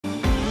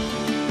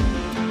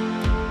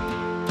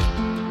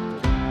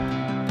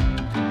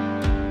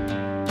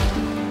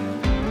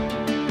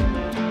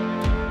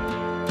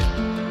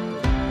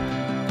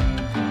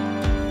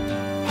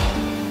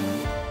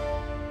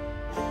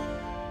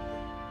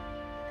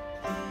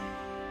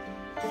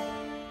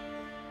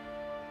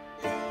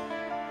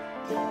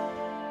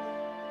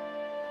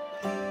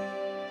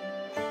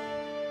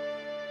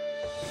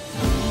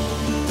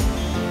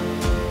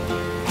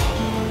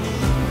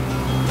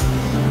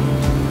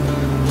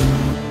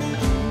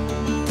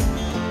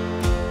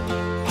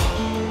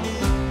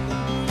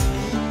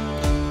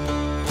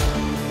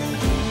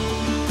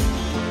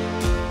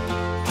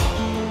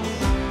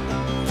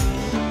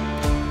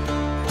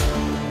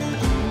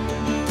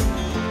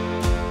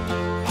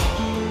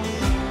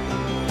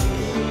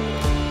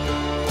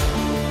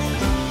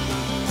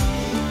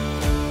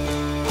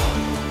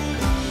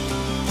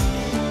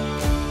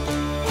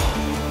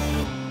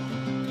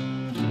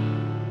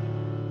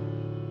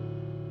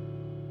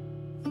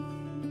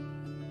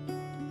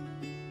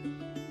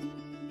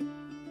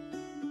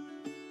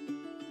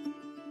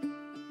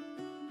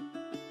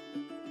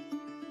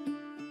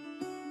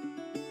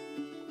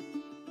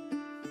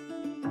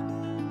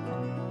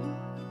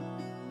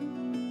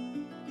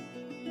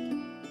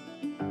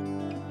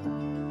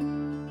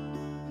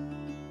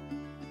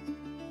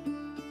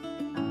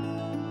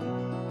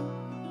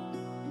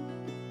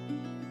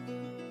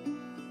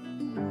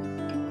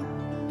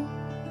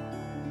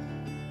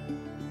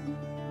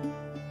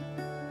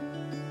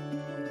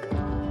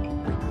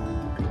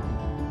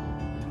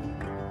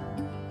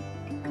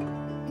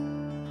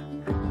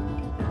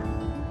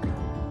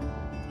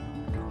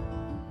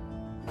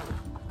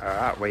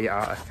Alright, we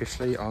are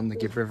officially on the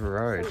Gibb River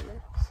Road.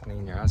 Sunny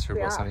in your eyes for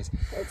about sunnies.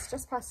 It's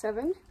just past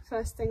 7.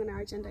 First thing on our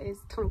agenda is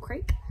Tunnel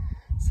Creek.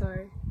 So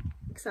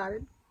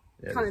excited.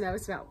 Yeah, kind of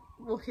nervous about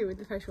walking with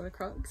the freshwater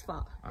crocs,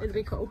 but it'll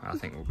be cool. I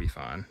think we'll be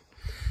fine.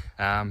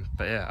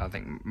 But yeah, I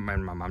think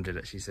when my mum did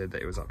it, she said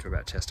that it was up to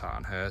about chest height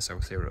on her, so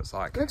we'll see what it's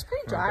like. It looks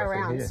pretty dry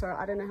around, so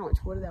I don't know how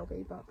much water there'll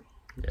be, but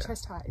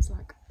chest height is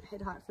like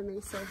head height for me,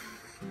 so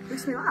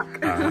wish me luck.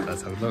 Alright,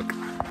 let's have a look.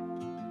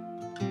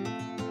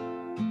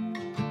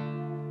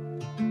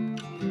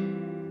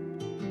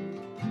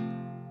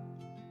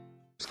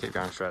 Just keep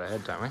going straight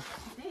ahead, don't we?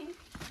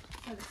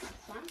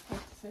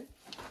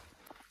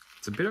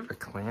 It's a bit of a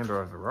clamber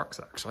over rocks,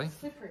 actually.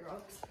 Slippery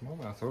rocks. More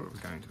than I thought it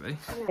was going to be.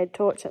 Head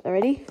torch at the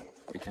ready.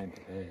 We came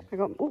prepared. I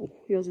got, oh,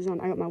 yours is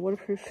on. I got my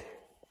waterproof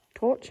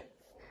torch.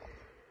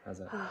 How's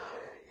that?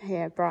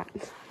 Yeah,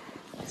 bright.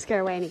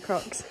 Scare away any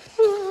crocs.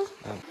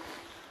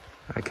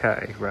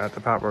 Okay, we're at the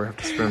part where we have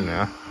to swim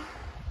now.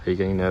 Are you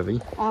getting nervy?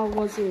 I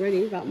was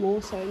already, but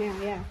more so now,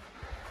 yeah.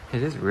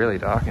 It is really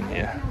dark in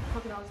here.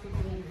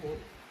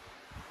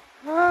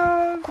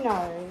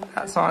 No.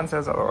 That sign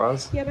says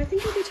otherwise. Yeah, but I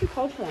think it'll be too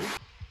cold for them.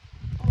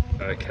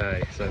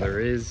 Okay, so there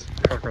is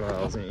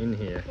crocodiles in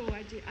here. Oh,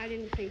 I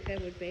didn't think there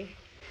would be.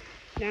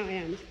 Now I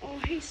am. Oh,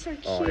 he's so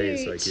cute. Oh, he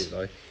is so cute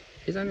though.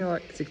 He's only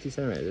like 60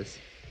 centimetres.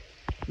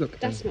 Look.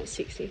 That's not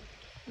 60.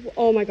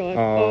 Oh my god.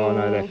 Oh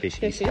no, they're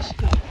fishies. They're fish.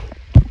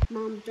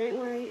 Mum, don't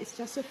worry. It's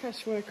just a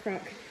freshwater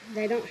croc.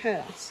 They don't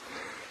hurt us.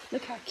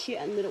 Look how cute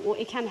and little. Well,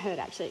 it can hurt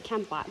actually. It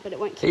can bite, but it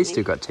won't kill me. He's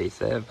still got teeth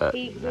there, but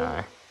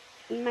no.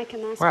 Make a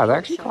nice. Wow, they're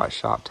actually quite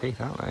sharp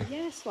teeth, aren't they?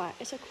 Yes, right.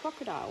 It's a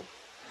crocodile.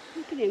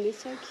 Look at him. He's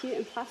so cute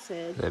and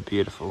placid. They're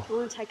beautiful. I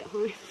want to take it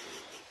home.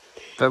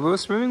 But we were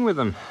swimming with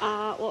them.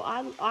 Well,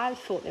 I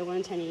thought there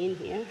weren't any in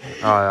here.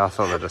 Oh, I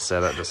thought they just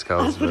said it just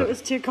because. I thought it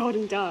was too cold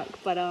and dark,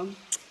 but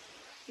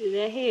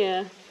they're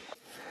here.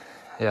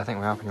 Yeah, I think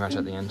we are pretty much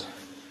at the end.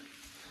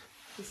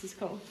 This is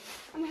cool.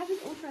 And we have this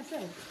all to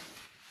ourselves.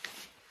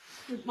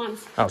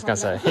 Minus I was going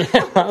to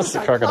say, minus the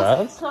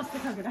crocodiles. Plus the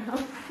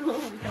crocodile.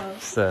 Oh my god.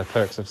 It's the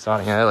perks of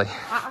starting early.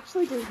 I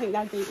actually didn't think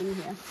they'd be in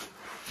here.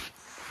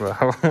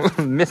 Well,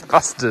 myth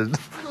busted.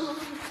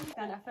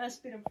 Found our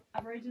first bit of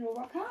Aboriginal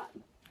rock art.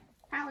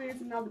 Apparently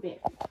there's another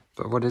bit.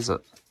 But what is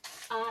it?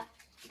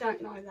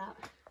 Don't know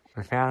that.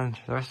 We found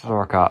the rest of the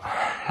rock art.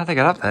 How'd they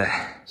get up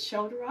there?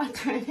 Shoulder run,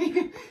 I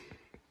think.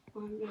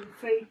 I'm going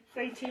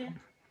free tier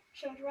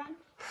shoulder run.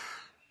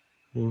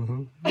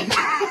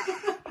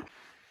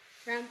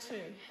 Round 2.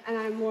 And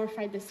I'm more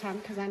afraid this time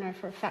because I know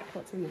for a fact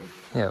what's in there.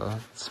 Yeah, well,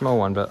 small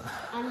one, but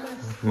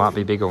might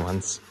be bigger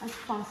ones. As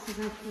fast as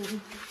I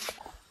can.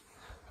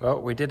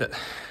 Well, we did it.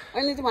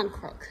 Only the one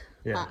croc.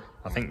 Yeah,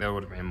 I think there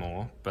would have been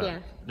more,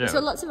 but yeah. So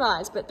lots of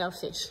eyes, but they'll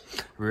fish.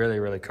 Really,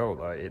 really cool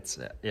though. It's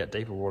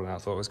deeper water than I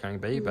thought it was going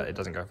to be, but it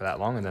doesn't go for that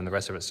long, and then the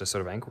rest of it's just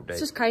sort of ankle deep. It's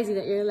just crazy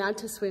that you're allowed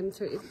to swim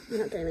through.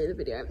 You're not getting me the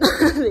video.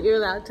 That you're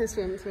allowed to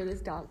swim through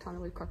this dark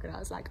tunnel with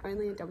crocodiles. Like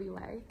only in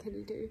WA can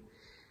you do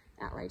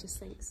outrageous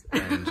things.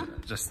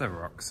 And just the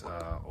rocks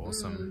are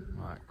awesome.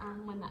 Like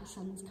when that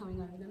sun's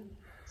coming over them.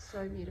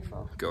 So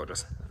beautiful.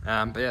 Gorgeous.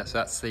 But yeah, so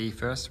that's the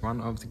first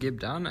one of the Gibb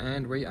done,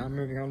 and we are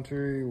moving on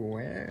to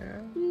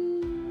where?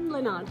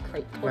 Leonard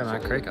Creek.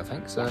 Leonard Creek, I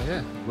think. So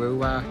yeah,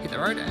 we'll hit the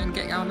road and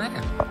get going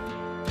there.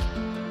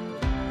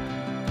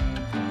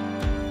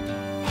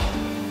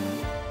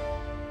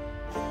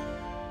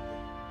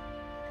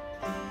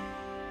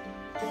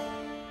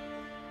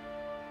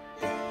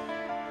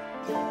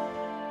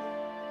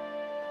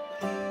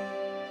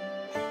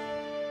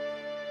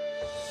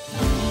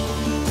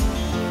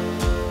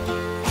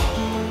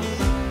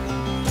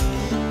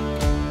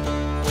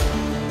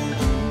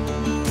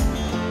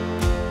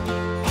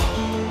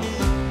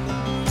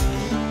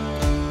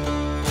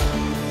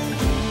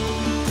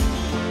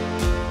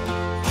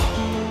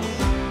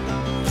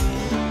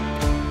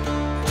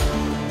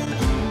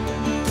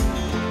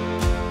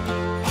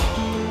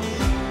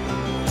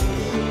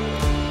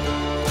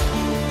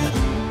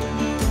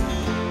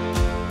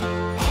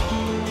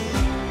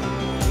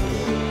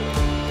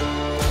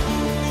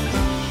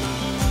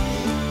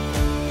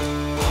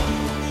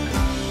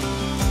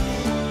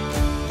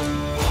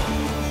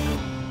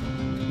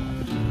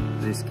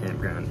 This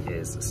campground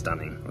is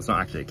stunning. Well, it's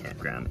not actually a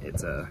campground,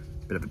 it's a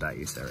bit of a day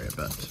use area,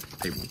 but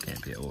people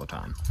camp here all the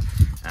time.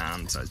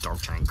 So it's Dog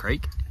Chain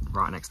Creek,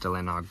 right next to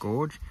Leonard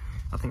Gorge.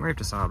 I think we've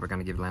decided we're going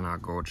to give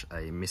Leonard Gorge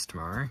a miss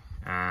tomorrow.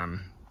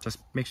 Just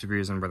mixed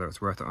reviews on whether it's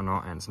worth it or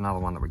not, and it's another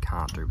one that we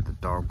can't do with the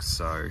dogs,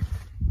 so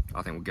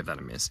I think we'll give that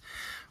a miss.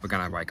 We're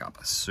going to wake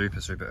up super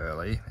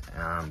early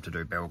to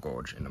do Bell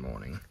Gorge in the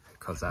morning,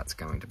 because that's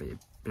going to be a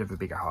bit of a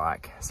bigger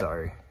hike,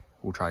 so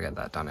we'll try to get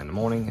that done in the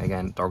morning.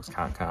 Again, dogs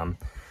can't come,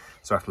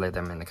 so I have to leave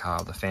them in the car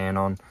with the fan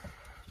on,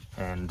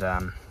 and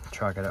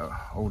try to get it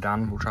all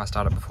done. We'll try to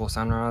start it before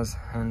sunrise,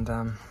 and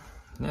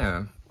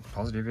yeah,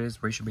 positive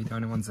is we should be the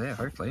only ones there,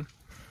 hopefully.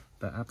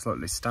 But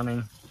absolutely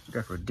stunning.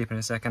 Go for a dip in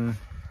a second,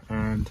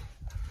 and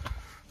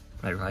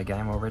maybe play a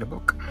game or read a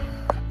book.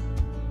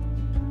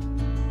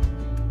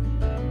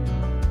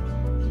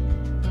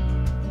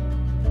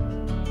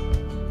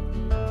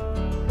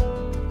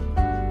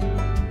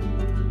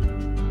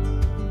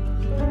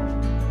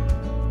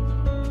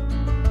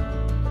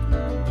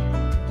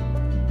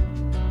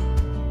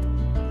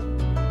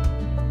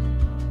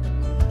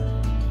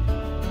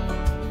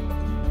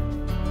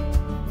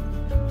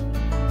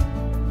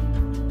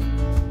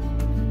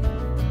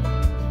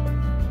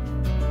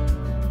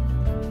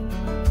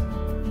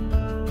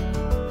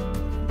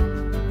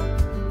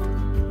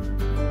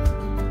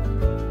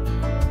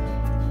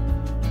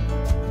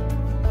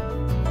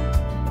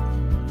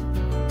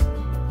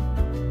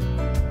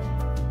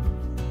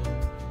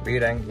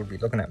 viewed angle would be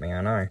looking at me,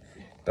 I know.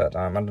 But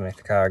I'm underneath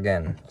the car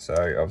again, so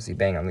obviously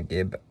being on the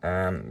Gibb,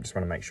 just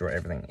want to make sure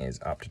everything is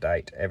up to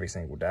date every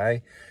single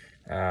day.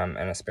 And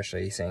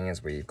especially seeing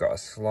as we've got a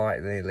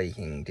slightly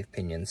leaking diff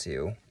pinion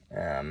seal.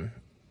 I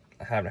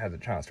haven't had the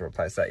chance to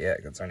replace that yet,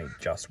 it's only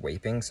just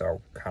weeping, so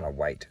I'll kind of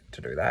wait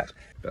to do that.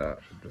 But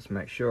just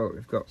make sure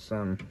we've got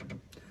some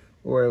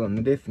oil in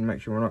the diff and make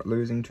sure we're not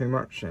losing too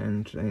much,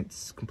 and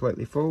it's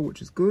completely full,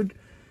 which is good.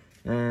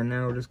 And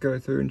now we'll just go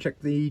through and check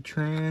the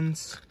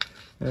trans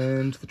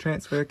and the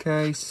transfer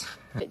case.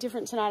 A bit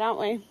different tonight, aren't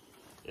we?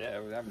 Yeah,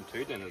 we're having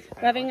 2 dinners.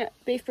 We're having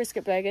beef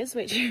brisket burgers,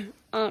 which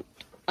aren't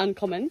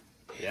uncommon.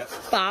 Yep.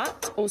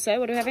 But also,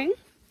 what are we having?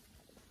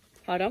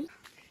 Hold on.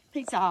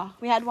 Pizza.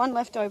 We had one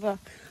leftover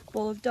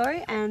ball of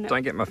dough and...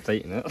 Don't get my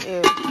feet in it.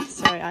 Ew,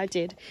 sorry, I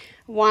did.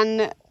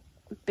 One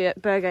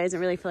burger isn't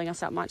really filling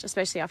us up much,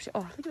 especially after...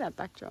 Oh, look at that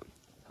backdrop.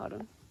 Hold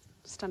on.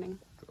 Stunning.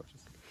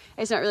 Gorgeous.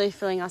 It's not really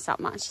filling us up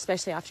much,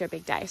 especially after a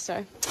big day,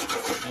 so...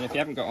 And if you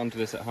haven't got onto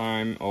this at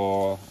home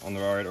or on the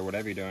road or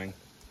whatever you're doing,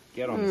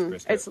 get on this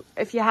brisket.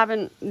 If you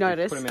haven't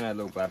noticed... Put them in a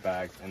little black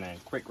bag and then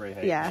quick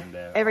reheat. Yeah, and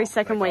every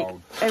second week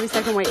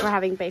we're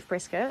having beef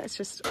brisket. It's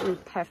just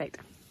perfect.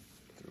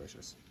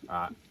 Delicious.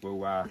 Alright,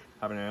 we'll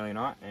have an early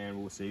night and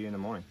we'll see you in the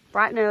morning.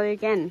 Bright and early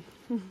again.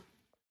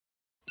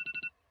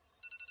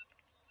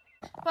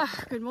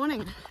 Good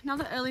morning.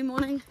 Another early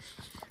morning.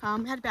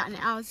 We had about an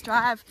hour's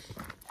drive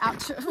out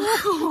to...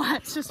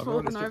 It's just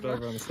fallen over.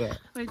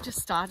 We've just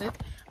started.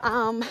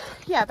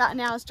 Yeah, about an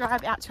hour's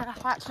drive out to our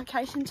hike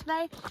location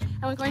today,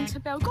 and we're going to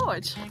Bell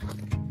Gorge.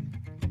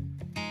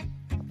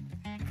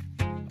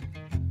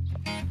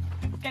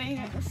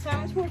 Getting so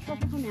much more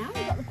tropical now.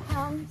 We've got the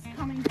palms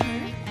coming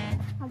through.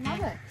 I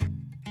love it.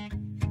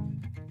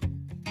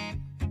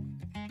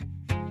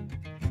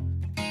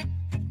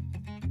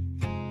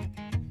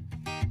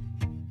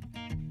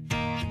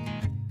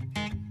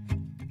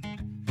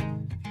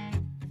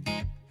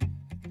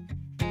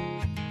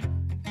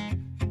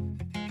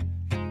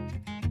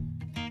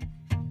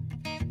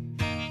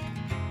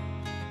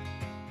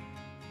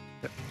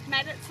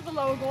 Made it to the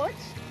lower gorge.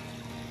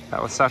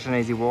 That was such an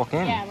easy walk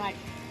in. Yeah, like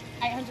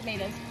 800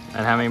 metres.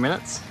 And how many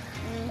minutes?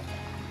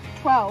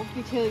 12,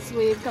 because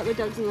we've got the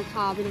dogs in the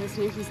car, a bit of a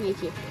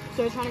sneaky.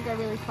 So we're trying to go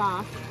really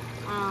fast.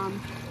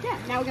 Yeah,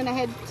 now we're going to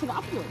head to the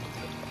upper gorge.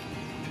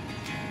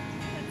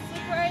 It's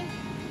slippery.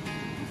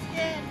 I'm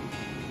scared.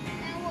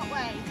 Now what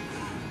way?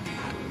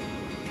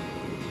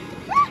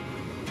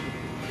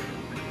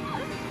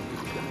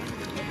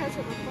 Okay,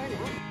 so my phone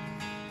out.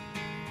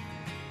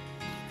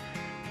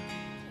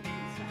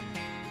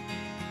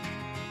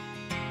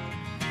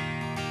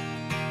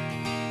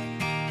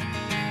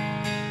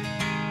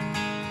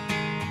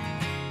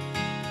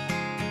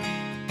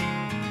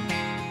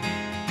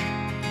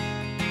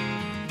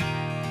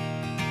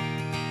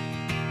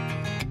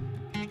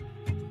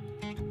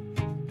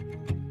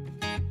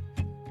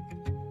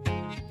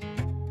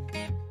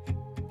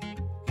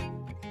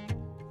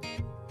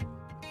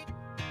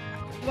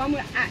 The one we're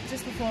at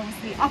just before was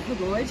the upper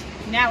gorge.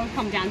 Now we've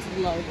come down to the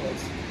lower gorge.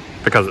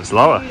 Because it's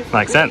lower.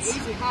 Makes sense.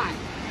 Easy hike.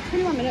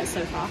 21 minutes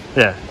so far.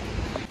 Yeah.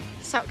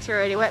 Socks are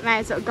already wet,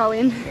 mate, so it'll go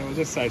in. It was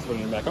just safe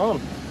putting it back on.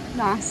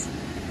 Nice.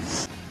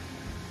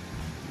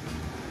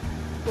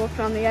 Walked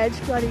on the edge,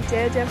 bloody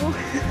daredevil.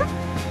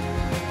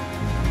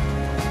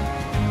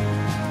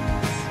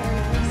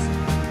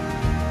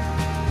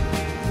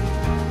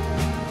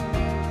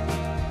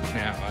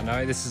 Now, I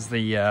know this is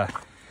the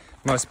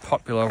most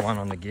popular one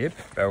on the Gibb,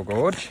 Bell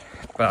Gorge,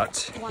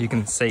 but you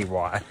can see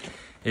why.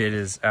 It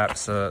is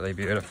absolutely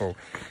beautiful.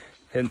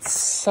 It's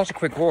such a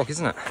quick walk,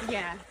 isn't it?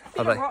 Yeah,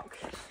 bit of rock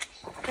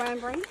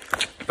clambering.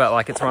 But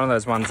like, it's one of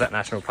those ones that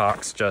national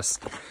parks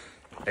just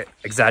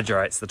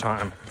exaggerates the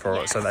time for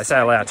it. So they say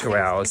allow 2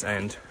 hours,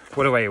 and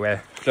what do we?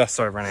 We're just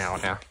over an hour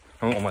now.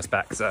 I'm almost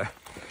back, so.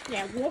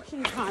 Yeah,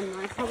 walking time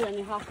though, probably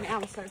only half an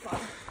hour so far.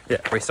 Yeah,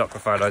 we stopped for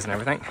photos and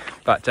everything.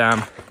 But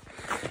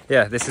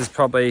yeah, this is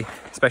probably,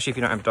 especially if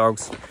you don't have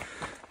dogs,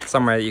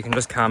 somewhere that you can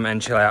just come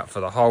and chill out for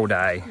the whole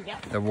day.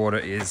 Yep. The water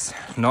is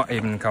not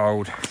even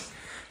cold,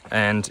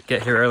 and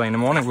get here early in the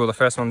morning. We're the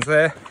first ones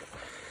there,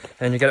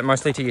 and you get it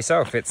mostly to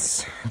yourself.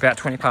 It's about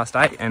 20 past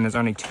 8 and there's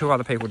only 2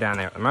 other people down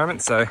there at the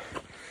moment. So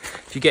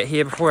if you get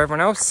here before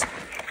everyone else,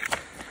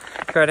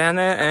 go down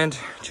there and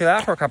chill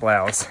out for a couple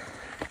hours.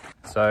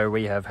 So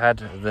we have had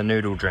the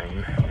noodle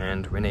dream,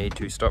 and we need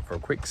to stop for a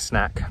quick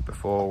snack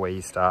before we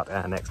start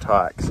our next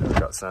hike. So we've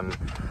got some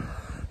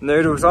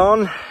noodles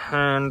on,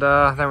 and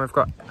then we've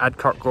got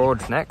Adcock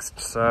Gorge next.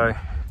 So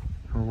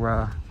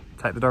we'll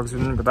take the dogs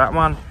in with that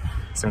one.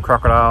 Some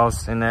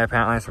crocodiles in there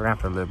apparently, so we're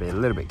gonna have to be a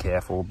little bit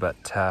careful,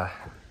 but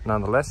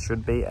nonetheless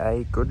should be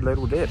a good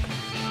little dip.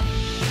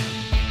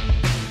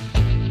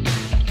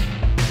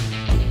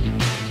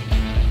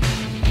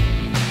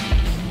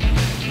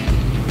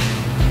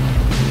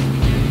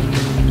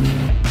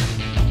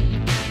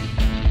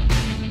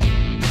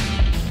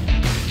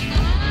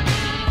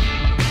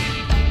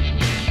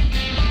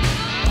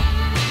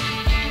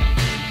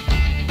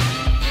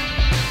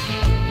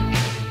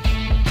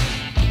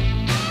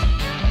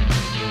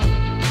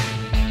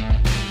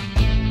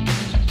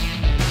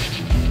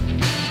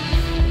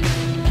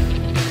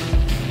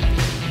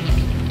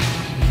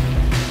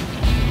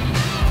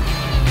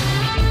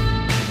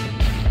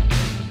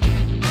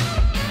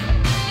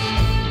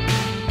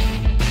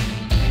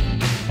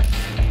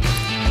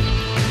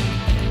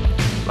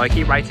 So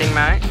keep waiting,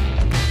 mate.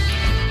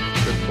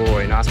 Good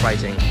boy, nice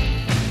waiting.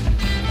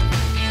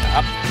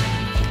 Up.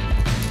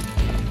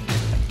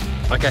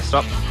 Okay,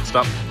 stop.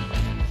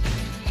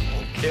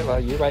 Killer,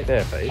 you wait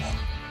there, please.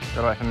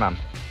 Go away from Mum.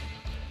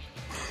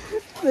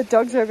 The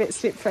dogs are a bit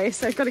slippery,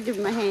 so I've got to give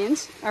them a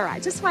hand. All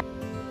right, just wait.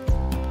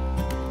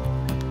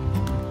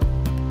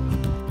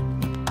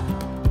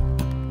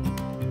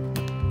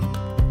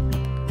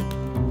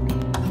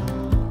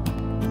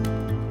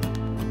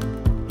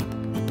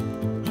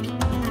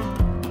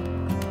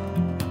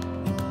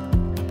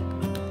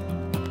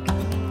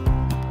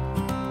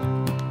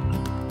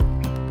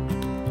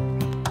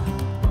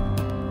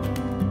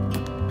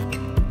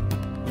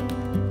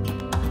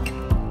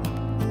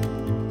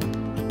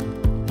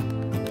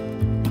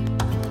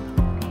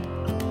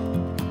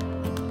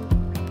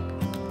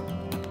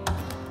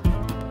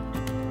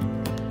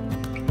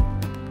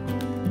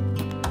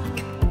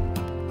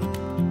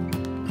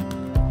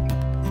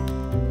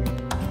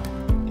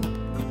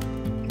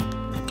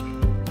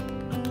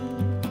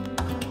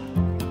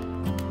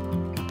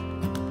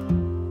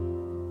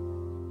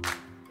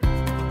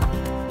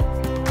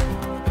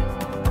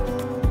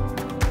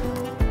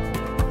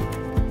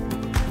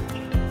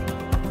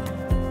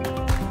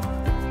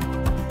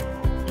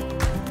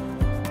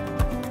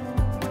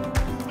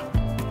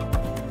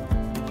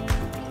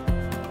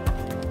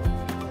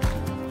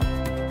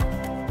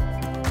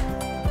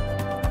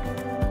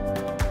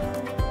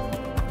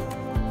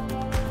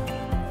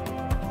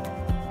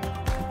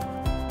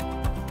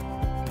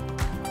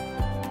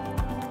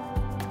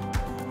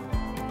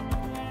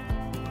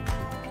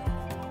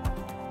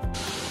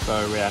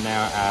 So we are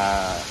now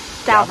at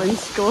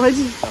Dalvin's Gorge.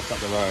 Just up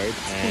the road,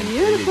 and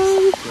Beautiful.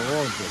 it is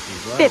gorgeous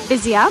as well. Bit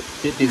busier.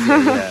 Bit busier,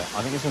 yeah.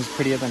 I think this one's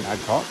prettier than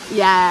Adcock.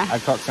 Yeah.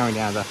 Adcock's going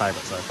down as our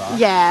favourite so far.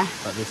 Yeah.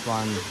 But this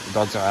one, the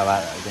dogs are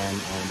out again,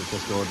 and it's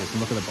just gorgeous. And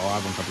look at the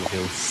vibe on top of the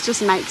hills. It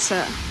just makes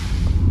it.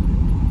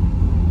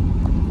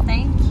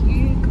 Thank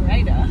you,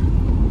 grader.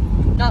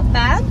 Not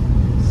bad.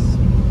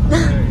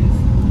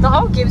 The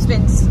whole Gibb's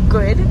bin's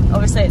good.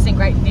 Obviously it's in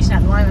great condition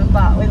at the moment,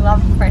 but we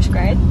love fresh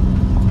grade.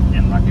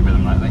 And lucky with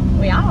them lately.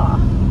 We are.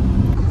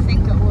 I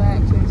think it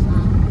worked with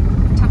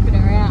tucking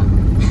her out.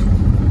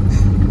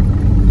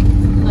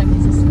 Like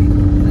he's asleep.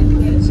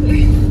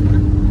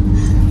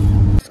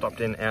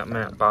 Stopped in at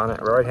Mount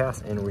Barnett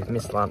Roadhouse, and we've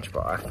missed lunch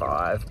by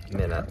 5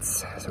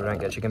 minutes. So we don't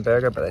get chicken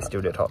burger, but they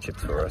still did hot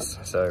chips for us.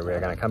 So we're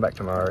going to come back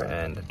tomorrow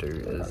and do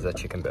the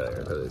chicken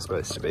burger, because it's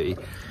supposed to be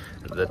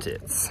the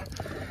tits.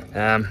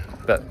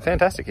 But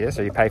fantastic here.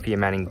 So you pay for your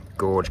Manning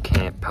Gorge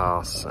camp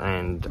pass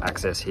and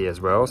access here as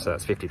well. So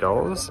that's $50.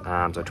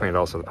 So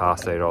 $20 for the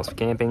pass, $30 for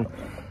camping.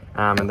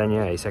 And then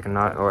yeah, your second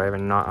night or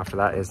every night after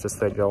that is just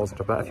 $30 on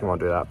top of that if you want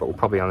to do that. But we'll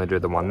probably only do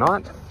the one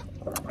night.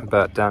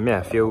 But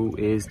yeah, fuel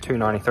is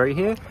 $2.93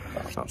 here,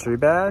 not too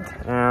bad,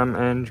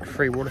 and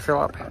free water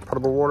fill up,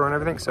 potable water and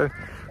everything. So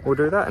we'll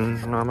do that,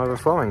 and I'm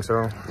overflowing, so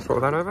I'll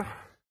sort that over.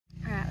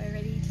 Alright, we're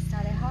ready to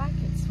start our hike.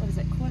 It's, what is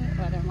it,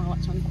 I don't know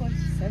what's on,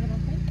 6:45 I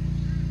think.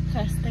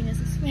 First thing is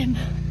a swim.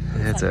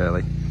 Yeah, it's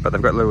early, but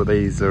they've got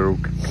these little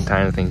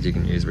container things you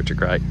can use, which are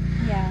great.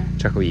 Yeah.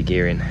 Chuck all your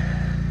gear in.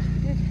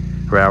 Good.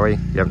 Where are we?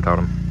 You haven't told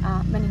them.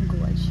 Manning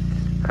Gorge.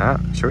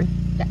 Shall we?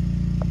 Yeah.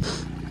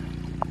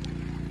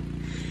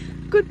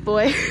 Good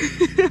boy.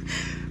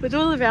 With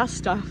all of our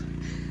stuff.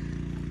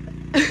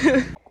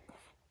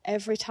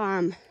 Every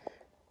time.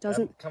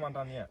 Doesn't come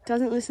undone yet.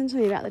 Doesn't listen to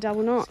me about the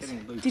double knots.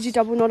 Did you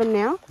double knot them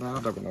now? No, I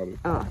double knotted.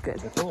 Oh, good.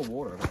 They're full of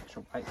water,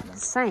 actual paint for them.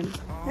 Same.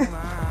 All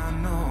I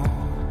know,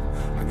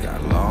 I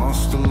got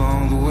lost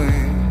along the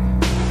way,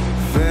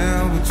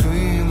 fell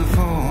between the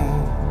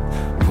foam,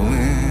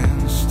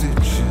 pulling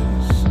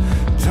stitches,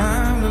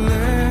 time to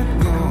let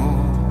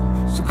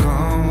go, so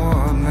come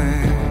what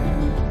may.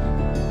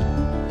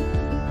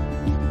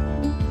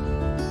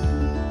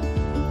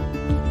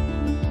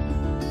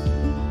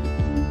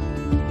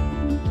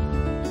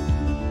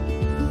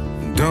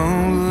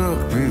 Don't look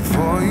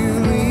before you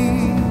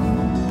leave.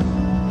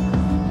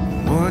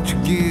 What you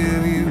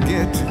give, you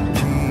get to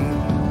keep.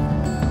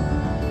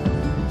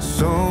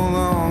 So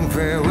long,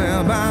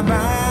 farewell,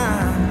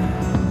 bye-bye.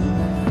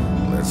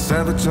 Let's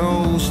have a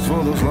toast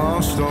for those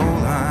lost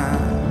old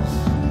eyes.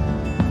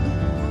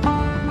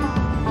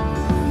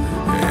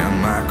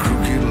 And my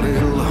crooked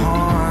little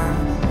heart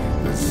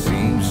that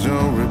seems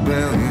so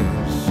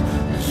rebellious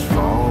is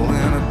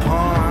falling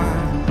apart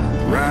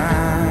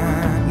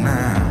right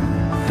now.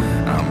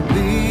 I'm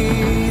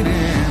bleeding,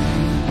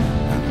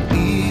 an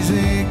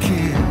easy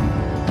kill,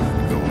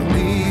 gonna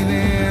leave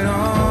it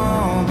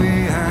all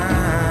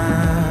behind.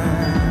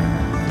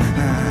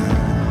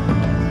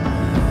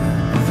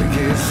 I think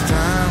it's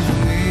time for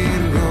me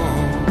to go,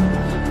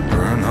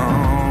 burn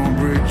all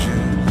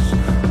bridges.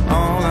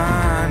 All I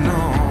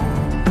know,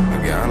 I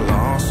got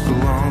lost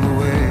along the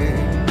way,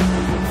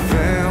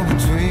 fell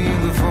between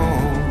the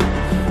fold,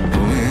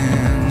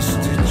 pulling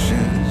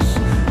stitches,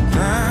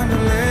 time to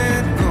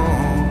let go.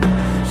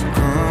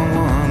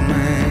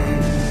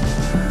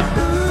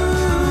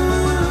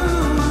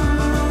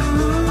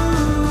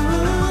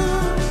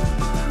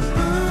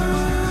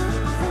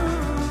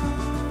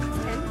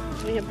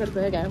 we have got a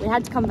burger. We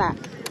had to come back.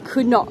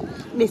 Could not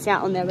miss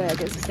out on their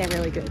burgers because they're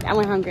really good. And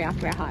we're hungry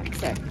after our hike,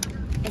 so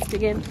let's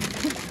begin.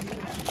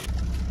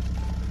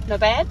 Not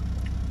bad?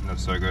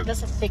 That's so good.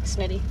 That's a thick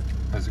snitty.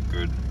 That's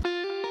good.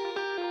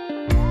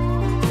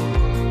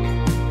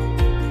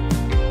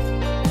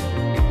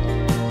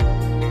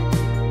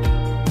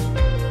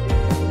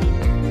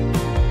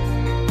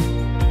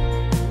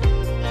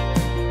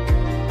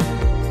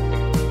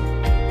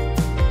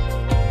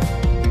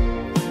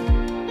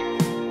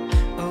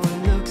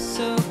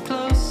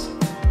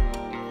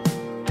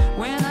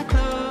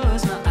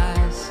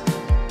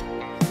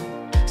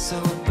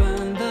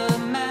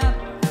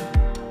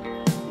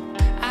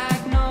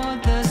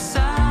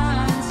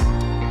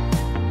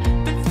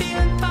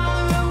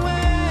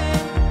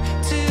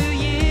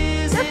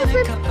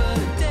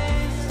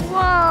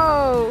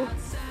 Whoa!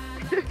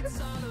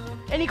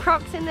 Any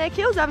crocs in there,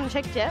 Kills? I haven't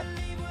checked yet.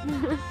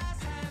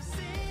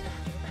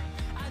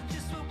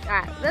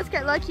 Alright, let's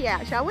get Loki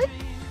out, shall we?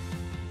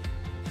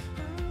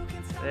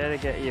 There to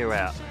get you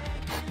out.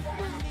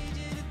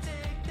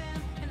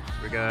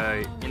 We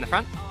go in the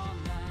front.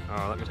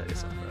 Oh, let me take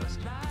this off first.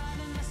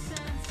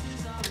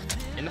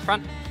 In the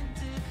front.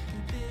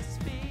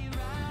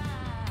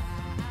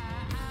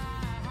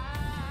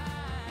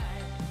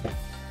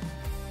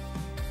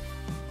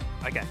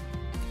 Okay.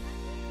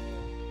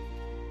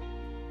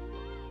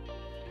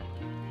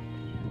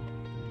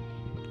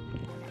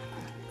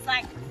 It's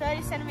like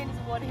 30 centimeters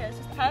of water here. It's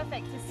just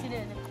perfect to sit in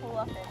and cool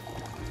off in.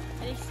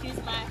 And excuse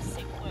my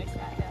sick voice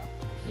right now.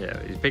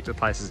 Yeah, you picked the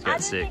places to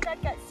get sick. I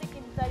didn't think I'd get sick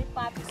in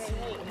 35 degree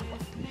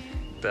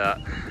heat.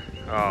 But,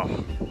 oh,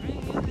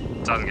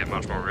 doesn't get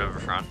much more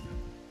riverfront.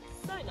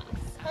 So nice.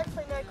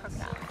 Hopefully no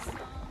crocodiles.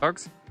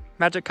 Dogs,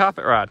 magic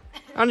carpet ride.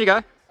 On you go.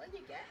 On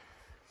you go.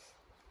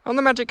 On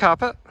the magic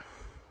carpet.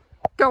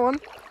 Go on.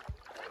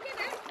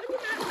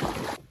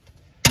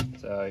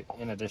 So,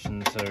 in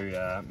addition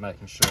to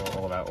making sure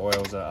all of our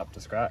oils are up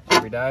to scratch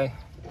every day,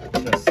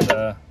 just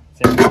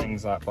simple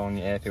things like blowing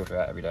your air filter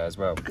out every day as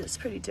well. It's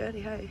pretty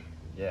dirty, hey?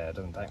 Yeah, it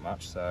doesn't take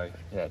much, so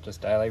yeah,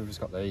 just daily we've just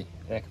got the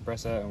air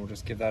compressor and we'll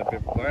just give that a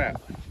bit of a blow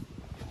out.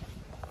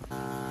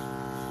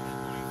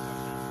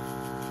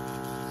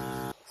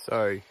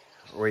 So,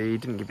 we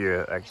didn't give you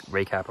a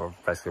recap of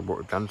basically what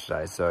we've done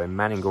today. So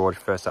Manning Gorge,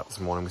 first up this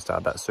morning, we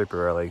started that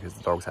super early because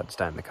the dogs had to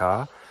stay in the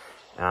car.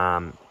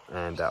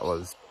 And that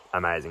was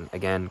amazing.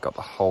 Again, got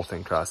the whole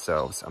thing to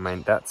ourselves. I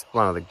mean, that's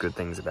one of the good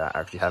things about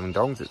actually having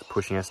dogs. It's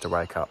pushing us to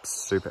wake up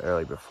super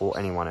early before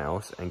anyone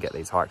else and get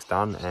these hikes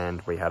done.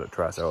 And we had it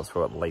to ourselves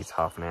for at least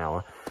half an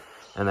hour.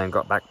 And then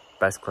got back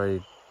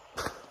basically,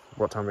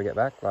 what time did we get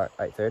back? Like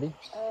 8:30?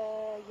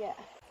 Yeah.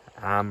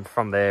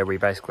 From there, we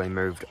basically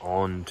moved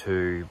on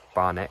to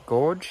Barnett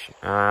Gorge.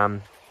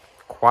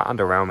 Quite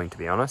underwhelming, to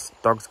be honest.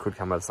 Dogs could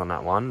come with us on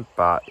that one,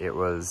 but it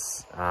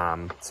was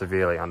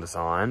severely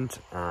undersigned.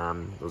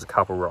 There was a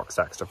couple rock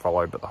stacks to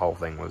follow, but the whole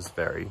thing was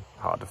very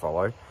hard to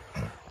follow.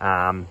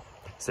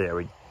 So yeah,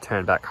 we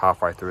turned back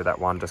halfway through that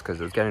one just because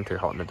it was getting too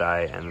hot in the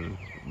day and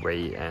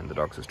we and the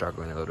dogs were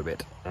struggling a little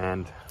bit.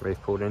 And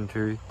we've pulled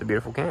into the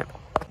beautiful camp.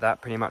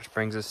 That pretty much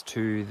brings us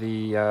to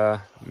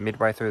the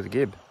midway through the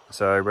Gibb.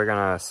 So we're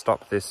going to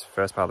stop this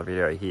first part of the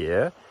video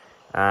here.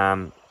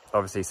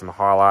 Obviously some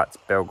highlights.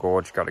 Bell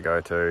Gorge, got to go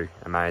to,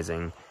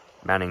 amazing.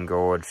 Manning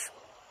Gorge,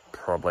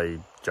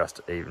 probably just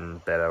even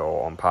better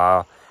or on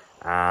par.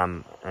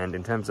 And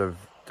in terms of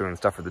doing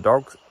stuff with the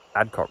dogs,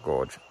 Adcock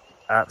Gorge,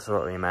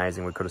 absolutely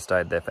amazing. We could have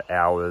stayed there for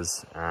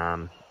hours.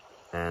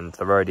 And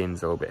the road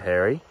in's a little bit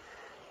hairy.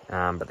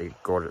 But the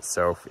gorge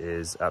itself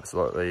is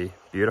absolutely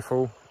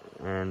beautiful.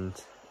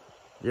 And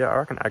yeah, I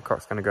reckon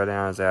Adcock's going to go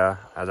down as our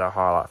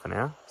highlight for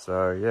now.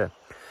 So yeah,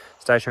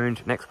 stay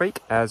tuned next week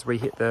as we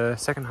hit the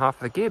second half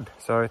of the Gibb.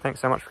 So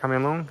thanks so much for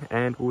coming along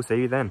and we'll see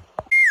you then.